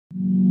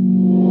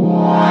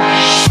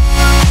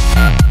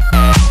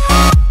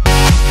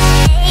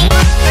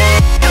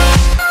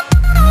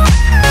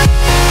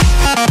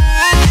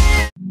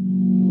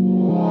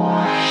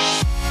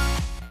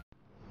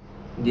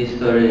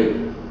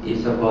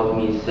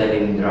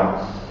selling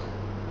drugs.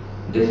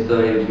 The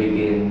story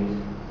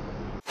begins.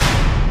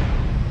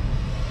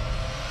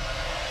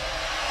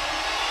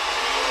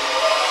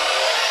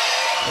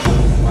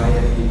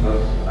 Quiet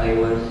because I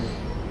was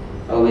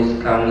always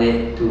come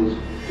late to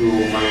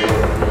my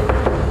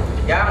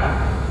workplace. Yang!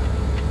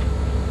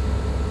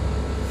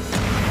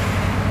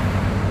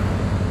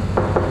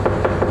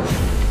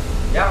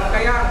 Yang,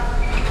 kayang!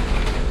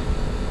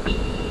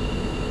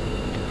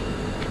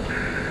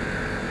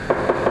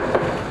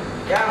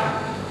 Yang!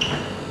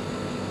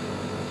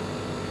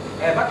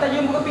 Ba't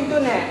tayo buka pintu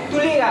ni?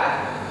 Tuli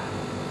lah!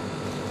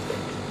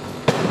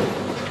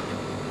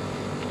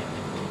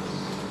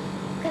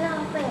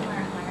 Kenapa ya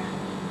marah-marah?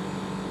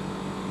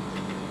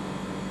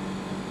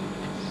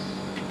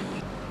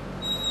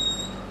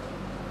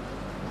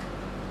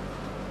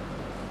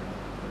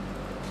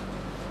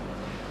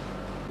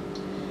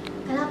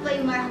 Kenapa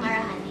you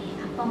marah-marah ni?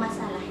 Apa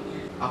masalahnya?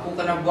 Aku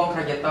kena buang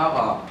kerja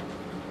tahu.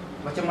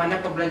 Macam mana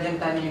perbelanjaan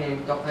tani ni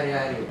untuk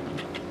hari-hari?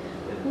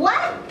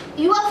 What?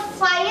 You are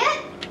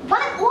fired?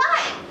 But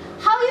why?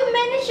 How you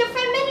manage your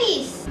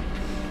families?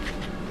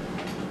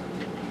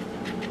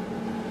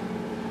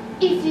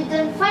 If you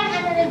don't find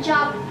another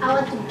job, I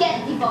want to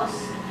get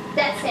divorced.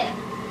 That's it.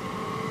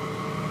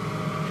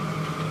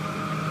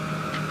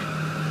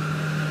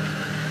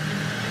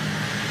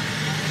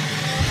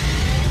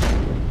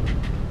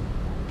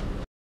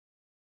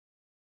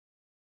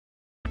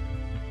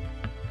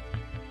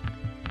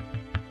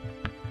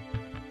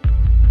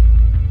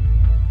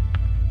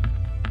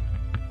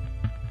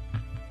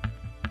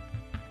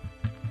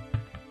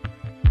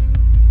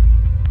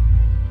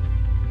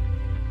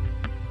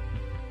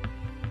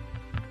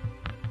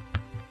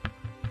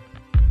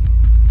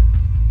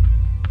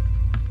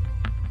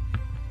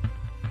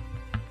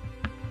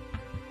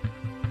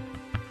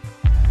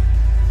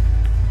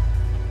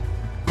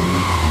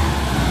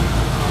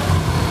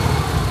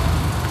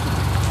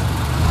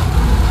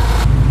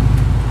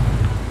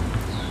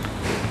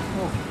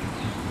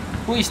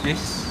 Who is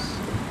this?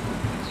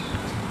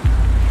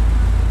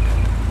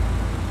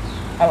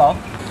 Hello?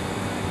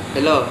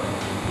 Hello,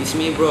 it's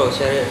me bro,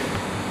 Sharif.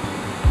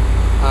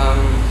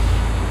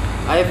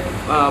 I have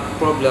a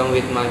problem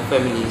with my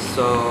family,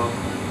 so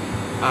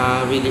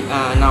really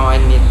now I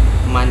need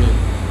money.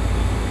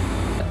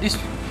 This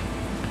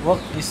work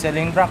is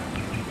selling drug.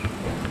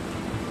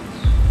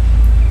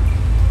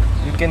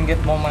 You can get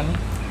more money,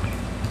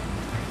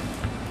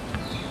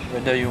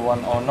 whether you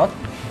want or not.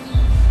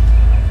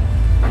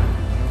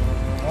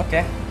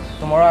 Okay,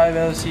 tomorrow I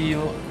will see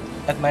you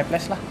at my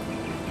place lah.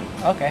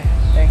 Okay,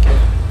 thank you.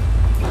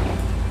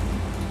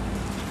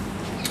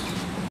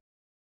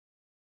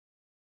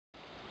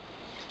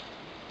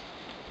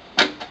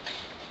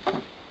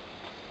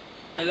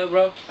 Hello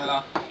bro.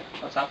 Hello.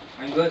 What's up?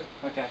 I'm good.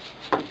 Okay.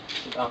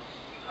 Sit down.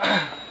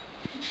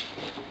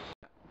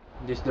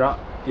 This drug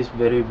is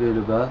very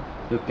valuable.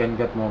 You can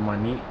get more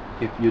money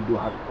if you do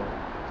hard work.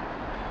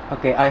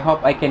 Okay, I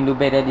hope I can do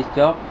better this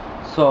job.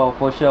 So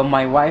for sure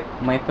my wife,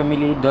 my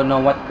family don't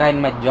know what kind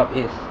my job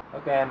is.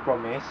 Okay, I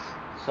promise.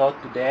 So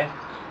today,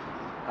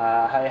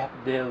 I have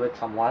deal with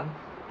someone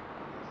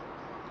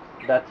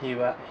that he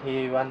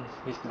wants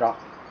his drug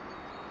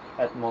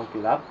at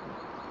Monkey Lab.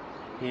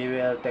 He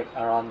will take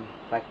around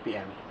 5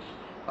 p.m.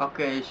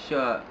 Okay,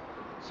 sure.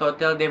 So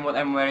tell them what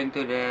I'm wearing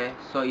today,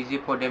 so easy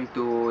for them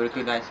to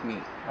recognize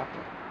me.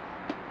 Okay.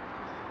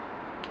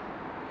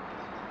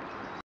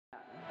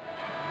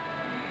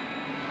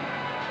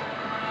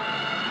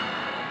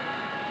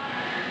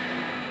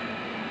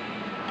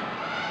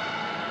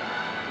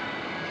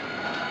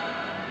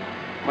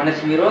 Mana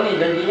si Miro nih,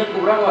 janjinya ke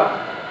berapa?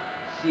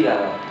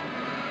 Sial.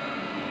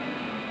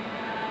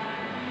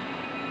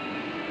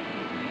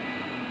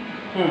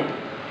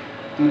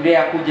 Today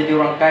aku jadi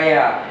orang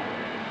kaya.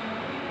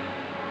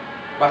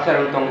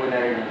 Pasar untung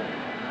benar ini.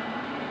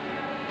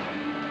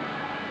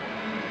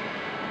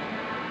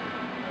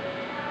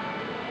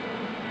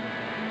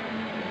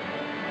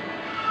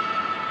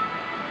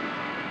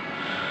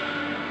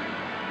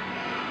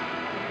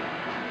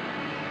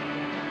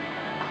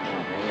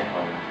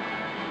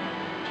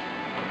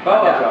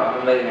 Bawa bro,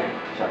 kembalinya.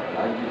 Siapa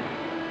lagi?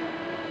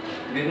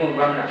 Duitmu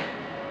berapa nak?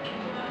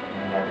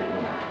 Yang ada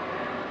ni.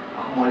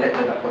 Aku mau lihat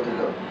tak kau tu.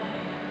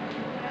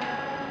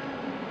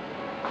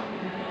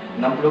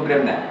 60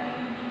 gram dah.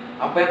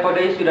 Apa yang kau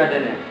dai sudah ada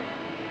nih?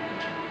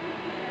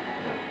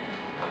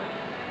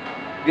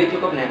 Duit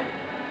cukup nih?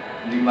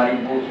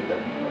 5,000 sudah.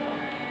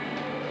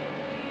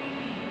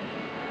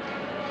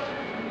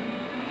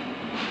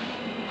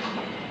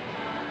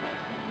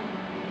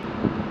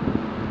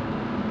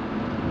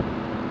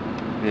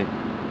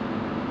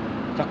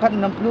 Cakap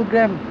 60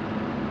 gram.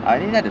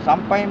 Ini ada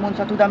sampai mun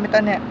satu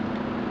damitan ni.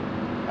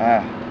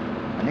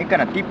 Ini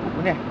kan nak tipu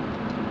pun ni.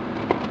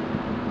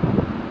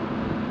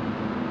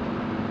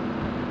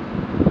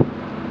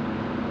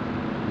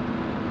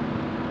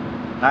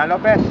 Nah,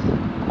 Lopez,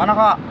 mana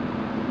kau?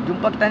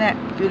 Jumpa kita ni,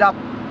 fill up.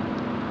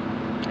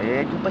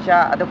 Jumpa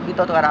siapa? Ada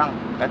beritahu tu sekarang.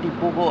 Dah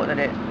tipu kok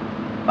tadi.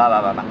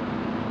 Ba.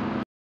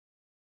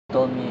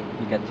 Told me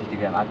he got 60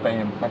 gram. I pay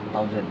him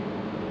 5,000.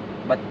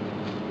 But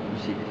you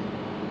see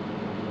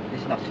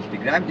this is not 60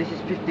 gram, this is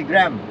 50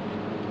 gram.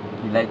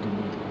 He lied to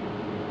me.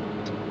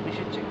 We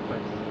should check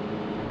first.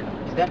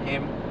 Is that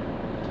him?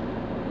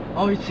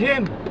 Oh, it's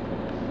him!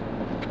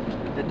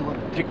 That one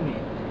tricked me.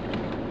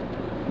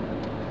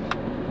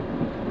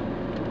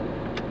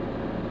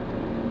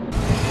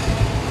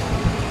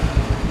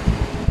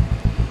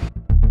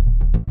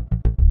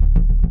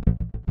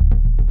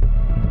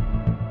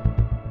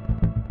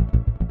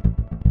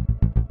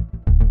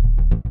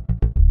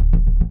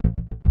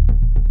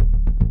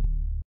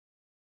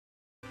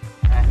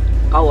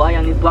 Kau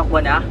yang nipu aku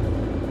na?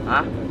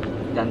 Ha?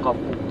 Dan kau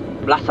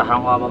belasah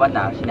orang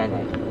mana sini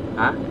ni?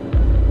 Ha?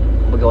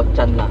 Bagi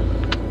ocan lah.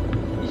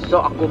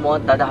 Esok aku mau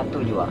dadah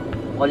hatu juga.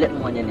 Kau lihat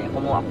muanya ni. Aku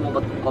mau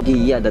kau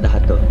dia dadah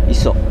hatu.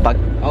 Esok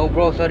pagi. Oh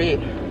bro,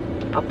 sorry.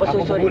 Apa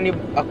sorry?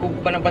 Aku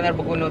benar-benar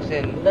berguna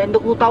sen. Dan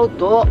aku tahu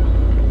tu.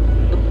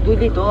 Tu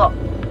tu.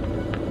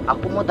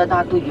 Aku mau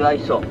dadah hatu juga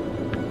esok.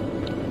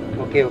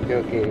 Okay.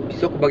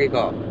 Besok aku bagi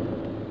kau.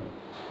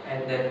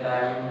 At that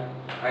time,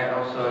 I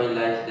also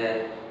realized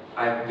that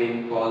I've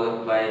been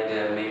followed by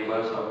the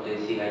members of the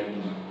CIA.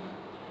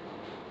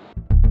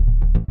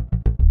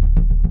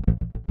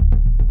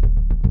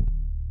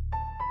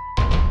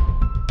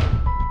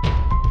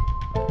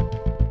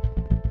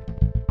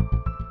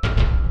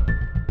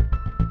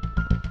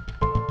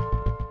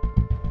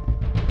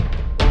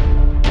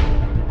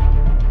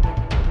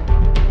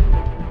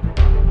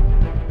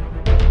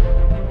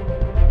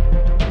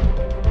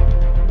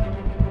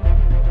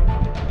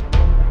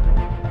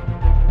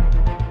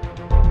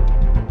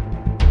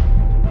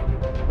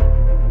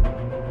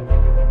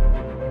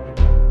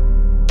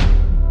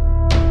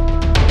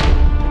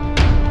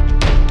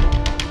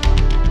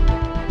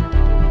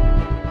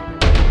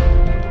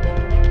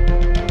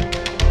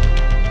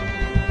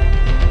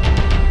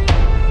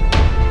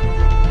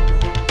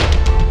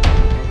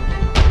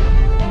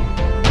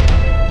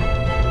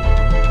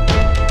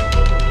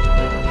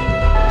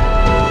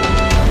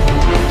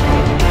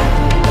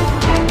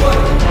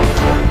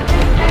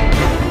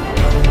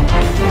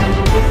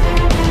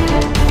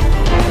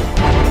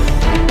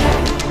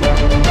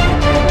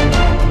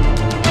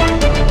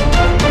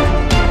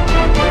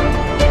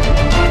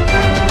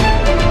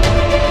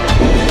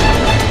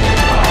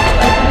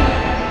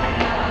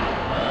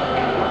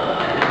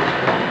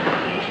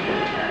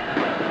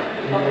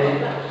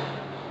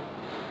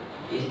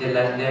 It's the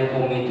last day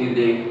for me to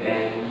live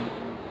and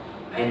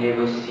I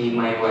never see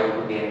my wife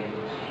again.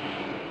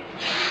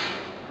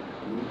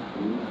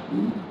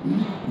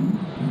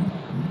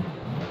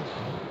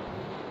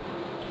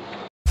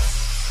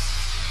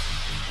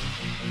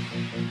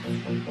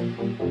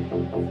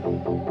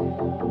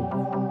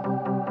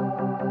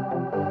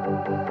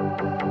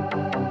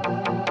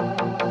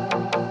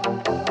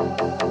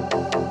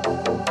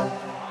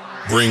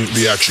 Bring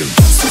the action.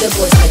 The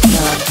boys like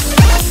now,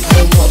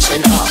 they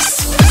watching us.